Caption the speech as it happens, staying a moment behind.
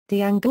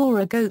The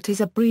Angora goat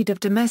is a breed of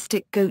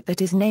domestic goat that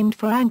is named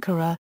for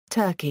Ankara,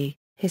 Turkey,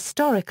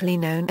 historically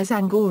known as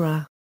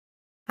Angora.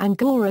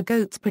 Angora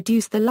goats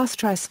produce the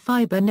lustrous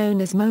fibre known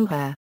as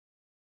mohair.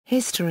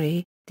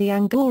 History: the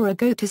Angora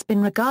goat has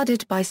been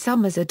regarded by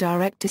some as a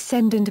direct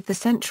descendant of the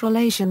Central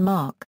Asian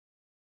mark.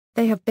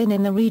 They have been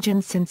in the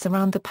region since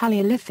around the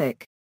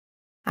Paleolithic.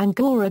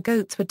 Angora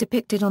goats were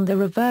depicted on the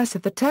reverse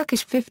of the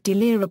Turkish 50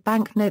 lira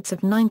banknotes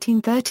of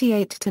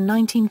 1938 to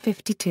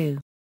 1952.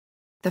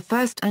 The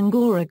first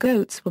Angora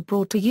goats were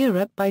brought to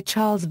Europe by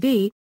Charles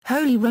V,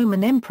 Holy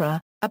Roman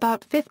Emperor,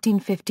 about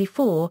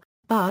 1554,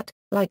 but,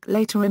 like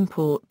later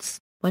imports,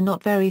 were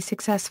not very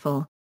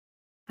successful.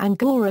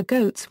 Angora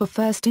goats were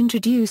first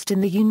introduced in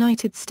the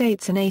United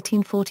States in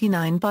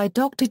 1849 by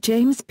Dr.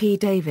 James P.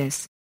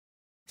 Davis.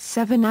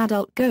 7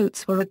 adult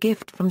goats were a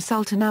gift from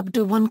Sultan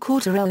Abdul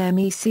IV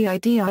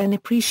al-Mecidi in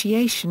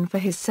appreciation for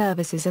his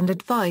services and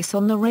advice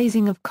on the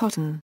raising of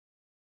cotton.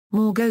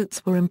 More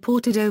goats were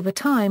imported over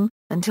time,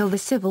 until the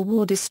Civil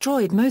War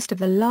destroyed most of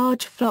the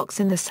large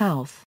flocks in the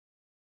south.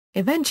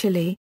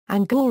 Eventually,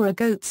 Angora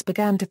goats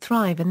began to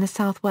thrive in the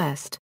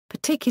southwest,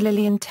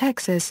 particularly in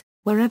Texas,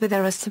 wherever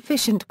there are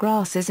sufficient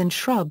grasses and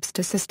shrubs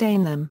to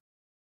sustain them.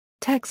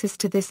 Texas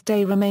to this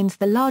day remains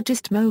the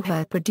largest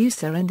mohair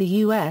producer in the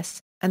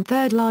U.S., and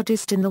third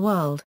largest in the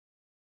world.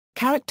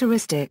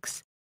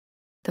 Characteristics: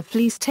 the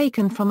fleece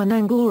taken from an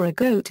Angora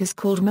goat is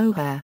called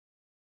mohair.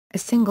 A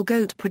single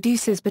goat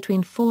produces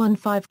between 4 and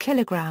 5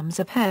 kilograms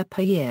of hair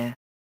per year.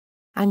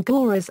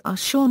 Angoras are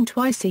shorn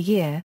twice a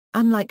year,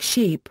 unlike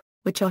sheep,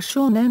 which are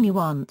shorn only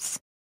once.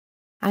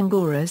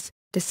 Angoras,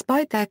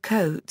 despite their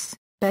coats,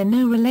 bear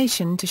no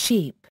relation to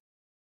sheep.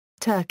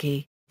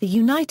 Turkey, the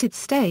United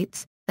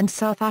States, and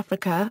South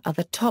Africa are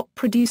the top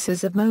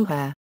producers of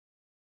mohair.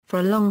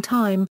 For a long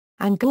time,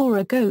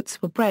 Angora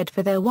goats were bred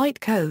for their white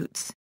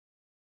coats.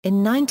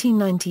 In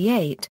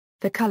 1998,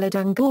 the Colored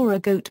Angora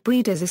Goat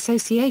Breeders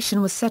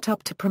Association was set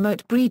up to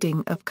promote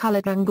breeding of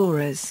colored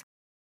Angoras.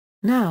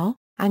 Now,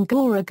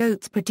 Angora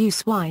goats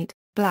produce white,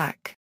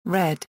 black,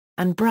 red,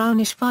 and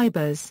brownish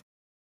fibers.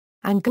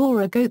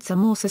 Angora goats are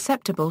more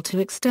susceptible to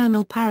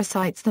external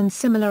parasites than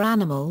similar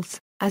animals,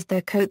 as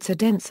their coats are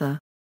denser.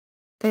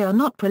 They are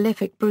not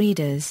prolific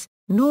breeders,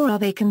 nor are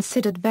they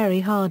considered very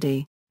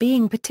hardy,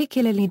 being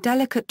particularly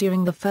delicate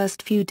during the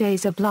first few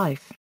days of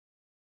life.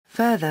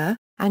 Further,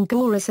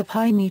 Angoras have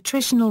high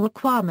nutritional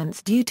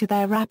requirements due to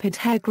their rapid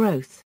hair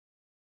growth.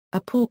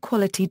 A poor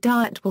quality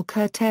diet will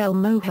curtail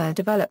mohair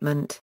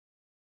development.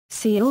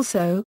 See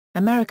also,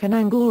 American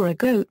Angora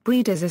Goat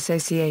Breeders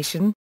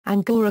Association,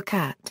 Angora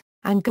cat,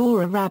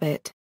 Angora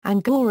rabbit,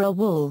 Angora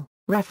wool.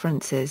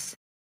 References.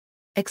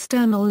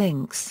 External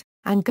links: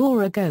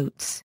 Angora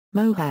goats,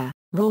 mohair,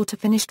 raw to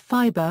finished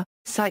fiber,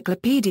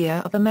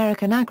 Cyclopedia of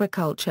American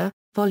Agriculture,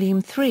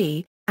 Volume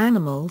 3,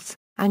 Animals,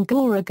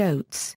 Angora goats.